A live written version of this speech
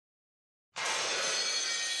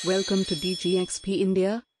Welcome to DGEXP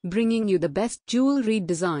India, bringing you the best jewelry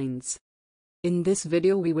designs. In this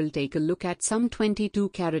video we will take a look at some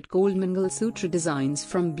 22-carat gold Mangalsutra designs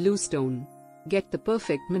from BlueStone. Get the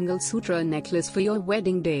perfect Mangalsutra necklace for your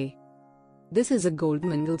wedding day. This is a Gold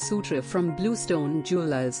Mangalsutra from BlueStone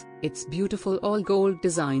Jewelers. It's beautiful all-gold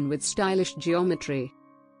design with stylish geometry.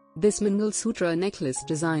 This Mangalsutra necklace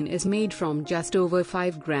design is made from just over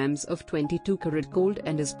 5 grams of 22-carat gold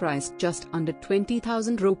and is priced just under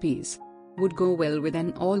 20,000 rupees. Would go well with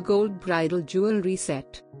an all-gold bridal jewelry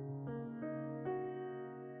set.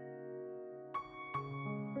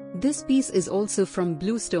 This piece is also from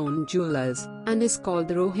BlueStone Jewelers and is called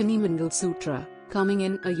the Rohini Mangalsutra, coming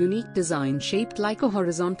in a unique design shaped like a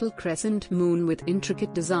horizontal crescent moon with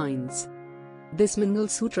intricate designs. This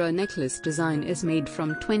Mangalsutra necklace design is made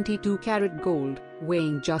from 22-carat gold,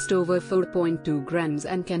 weighing just over 4.2 grams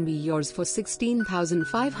and can be yours for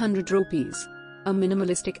 16,500 rupees. A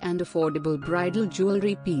minimalistic and affordable bridal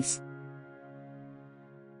jewelry piece.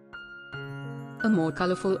 A more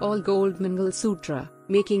colorful all-gold Mangalsutra,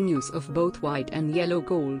 making use of both white and yellow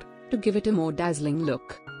gold, to give it a more dazzling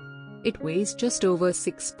look. It weighs just over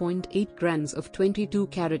 6.8 grams of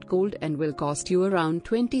 22-carat gold and will cost you around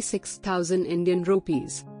 26,000 Indian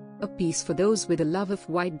rupees. A piece for those with a love of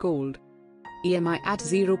white gold. EMI at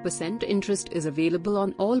 0% interest is available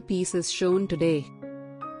on all pieces shown today.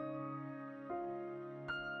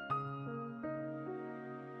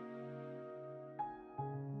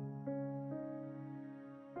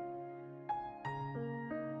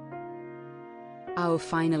 Our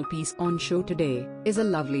final piece on show today is a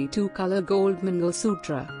lovely 2-color gold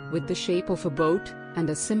Mangalsutra with the shape of a boat and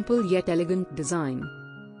a simple yet elegant design.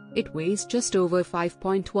 It weighs just over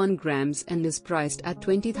 5.1 grams and is priced at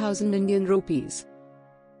 20,000 Indian rupees.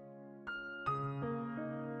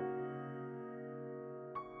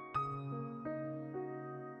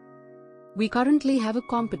 We currently have a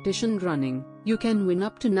competition running. You can win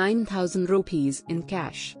up to 9,000 rupees in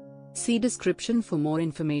cash. See description for more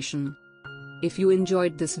information. If you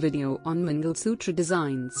enjoyed this video on Mangalsutra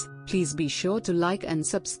designs, please be sure to like and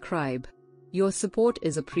subscribe. Your support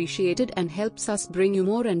is appreciated and helps us bring you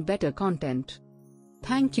more and better content.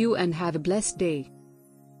 Thank you and have a blessed day.